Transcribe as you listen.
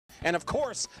And of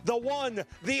course, the one,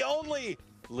 the only,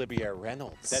 Libby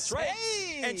Reynolds. That's right.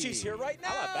 Hey! And she's here right now.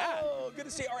 How about that? Good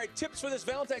to see you. All right, tips for this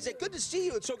Valentine's Day. Good to see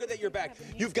you. It's so good that you're back.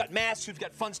 You've got masks. You've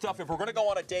got fun stuff. If we're going to go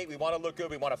on a date, we want to look good.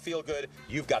 We want to feel good.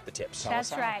 You've got the tips.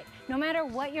 That's right. No matter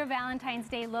what your Valentine's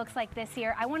Day looks like this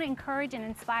year, I want to encourage and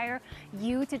inspire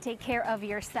you to take care of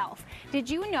yourself. Did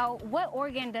you know what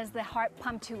organ does the heart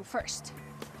pump to first?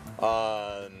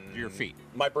 Your feet.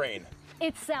 My brain.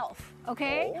 Itself,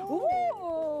 okay?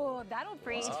 Ooh, that'll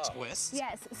preach. Twist.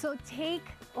 Yes, so take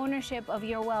ownership of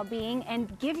your well-being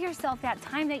and give yourself that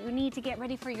time that you need to get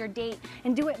ready for your date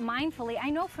and do it mindfully.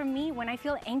 I know for me, when I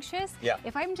feel anxious,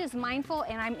 if I'm just mindful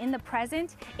and I'm in the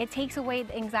present, it takes away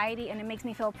the anxiety and it makes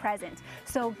me feel present.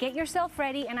 So get yourself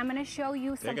ready, and I'm gonna show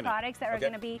you some products that are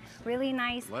gonna be really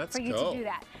nice for you to do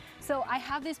that. So I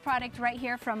have this product right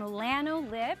here from Lano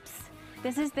Lips.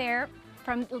 This is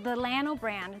from the Lano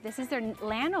brand. This is their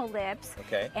Lano Lips,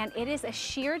 and it is a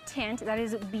sheer tint that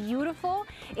is beautiful.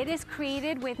 It is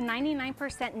created with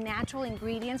 99% natural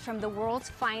ingredients from the world's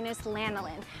finest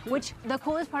lanolin, which the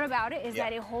coolest part about it is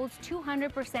that it holds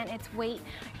 200% its weight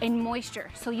in moisture.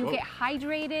 So you get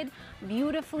hydrated,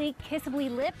 beautifully,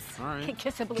 kissably lips. All right.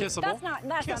 Kissable. Kissable.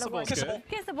 That's not a word.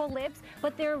 Kissable lips,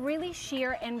 but they're really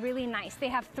sheer and really nice. They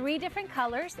have 3 different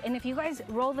colors, and if you guys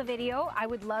roll the video, I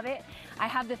would love it. I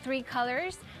have the 3 colors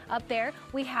up there.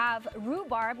 We have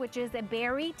rhubarb, which is a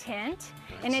berry tint,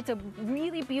 and it's a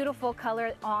really beautiful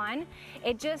color on.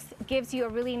 It just gives you a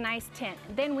really nice tint.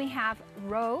 Then we have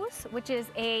rose, which is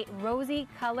a rosy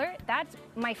color. That's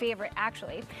my favorite,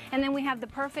 actually. And then we have the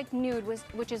perfect nude,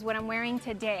 which is what I'm wearing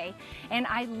today. And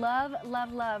I love,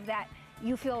 love, love that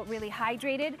you feel really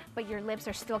hydrated, but your lips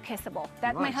are still kissable.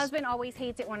 My husband always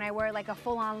hates it when I wear like a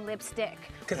full-on lipstick.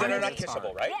 Because then they're not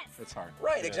kissable, right? Yes. It's hard.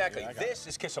 Right, exactly. This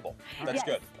is kissable. That's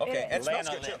good. Okay, and it smells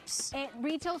good too. It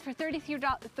retails for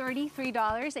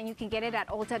 $33, and you can get it at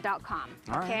Ulta.com.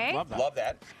 Okay? Love that. Love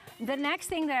that. The next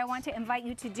thing that I want to invite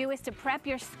you to do is to prep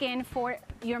your skin for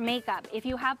your makeup. If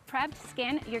you have prepped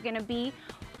skin, you're gonna be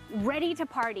ready to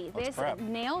party. This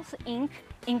Nails Inc.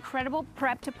 Incredible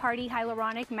Prep to Party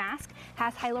Hyaluronic Mask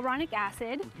has hyaluronic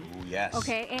acid. Ooh, yes.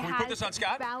 Okay, Can we put this on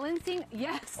Scott? Balancing,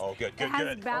 yes. Oh, good, good, It has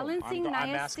good. balancing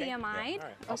I'm masking. niacinamide.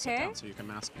 Yeah. I'll sit down so you can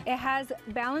mask me. It has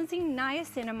balancing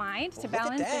niacinamide to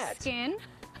balance the skin.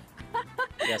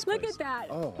 Yes, Look at that.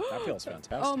 Oh, that feels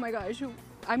fantastic. Oh my gosh.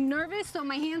 I'm nervous, so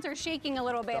my hands are shaking a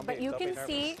little bit, but you can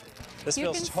see. This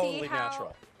feels totally how,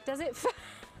 natural. Does it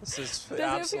This is Does it feel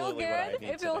absolutely what I good? need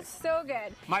It feels so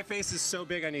good. My face is so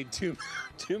big, I need two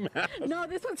masks. No,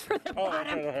 this one's for the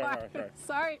bottom part.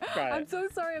 Sorry. I'm so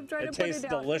sorry. I'm trying to put it down. It tastes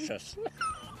delicious.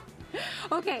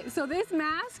 Okay, so this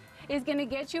mask is gonna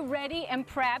get you ready and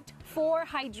prepped for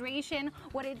hydration.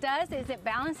 What it does is it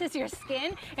balances your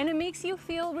skin and it makes you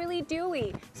feel really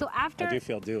dewy. So after I do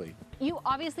feel dewy. You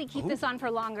obviously keep this on for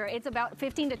longer. It's about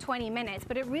 15 to 20 minutes,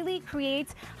 but it really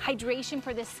creates hydration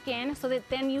for the skin so that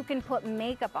then you can put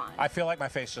makeup on. I feel like my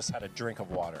face just had a drink of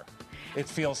water. It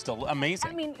feels still amazing.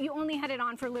 I mean, you only had it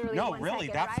on for literally 1 second, really,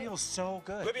 that right? feels so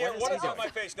good. Libby, what is on my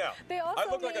face now? I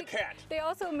look like a cat. They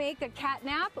also make a cat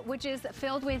nap, which is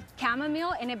filled with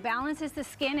chamomile, and it balances the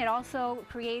skin. It also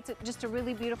creates just a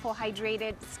really beautiful,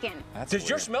 hydrated skin. Does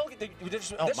your smell?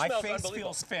 My face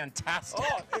feels fantastic.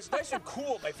 Oh, it's nice and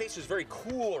cool. My face is very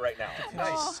cool right now.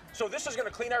 Nice. So this is going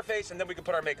to clean our face, and then we can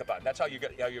put our makeup on. That's how you do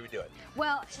it.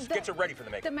 Well, gets it ready for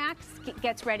the makeup. The mask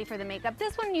gets ready for the makeup.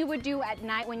 This one you would do at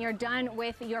night when you're done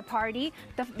with your party.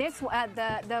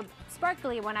 The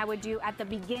sparkly one I would do at the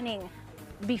beginning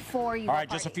before you All right,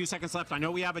 just a few seconds left. I know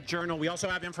we have a journal. We also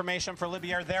have information for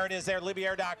Libby. There it is there,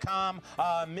 LibbyAir.com.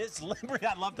 Ms. Libby,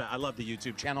 I love that. I love the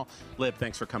YouTube channel. Lib,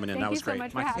 thanks for coming in. That was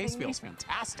great. My face feels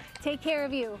fantastic. Take care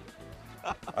of you.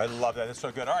 I love that. It's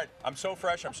so good. All right, I'm so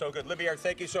fresh. I'm so good. Libby Air,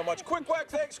 thank you so much. Quick, quack,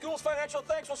 thanks. Schools Financial,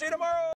 thanks. We'll see you tomorrow.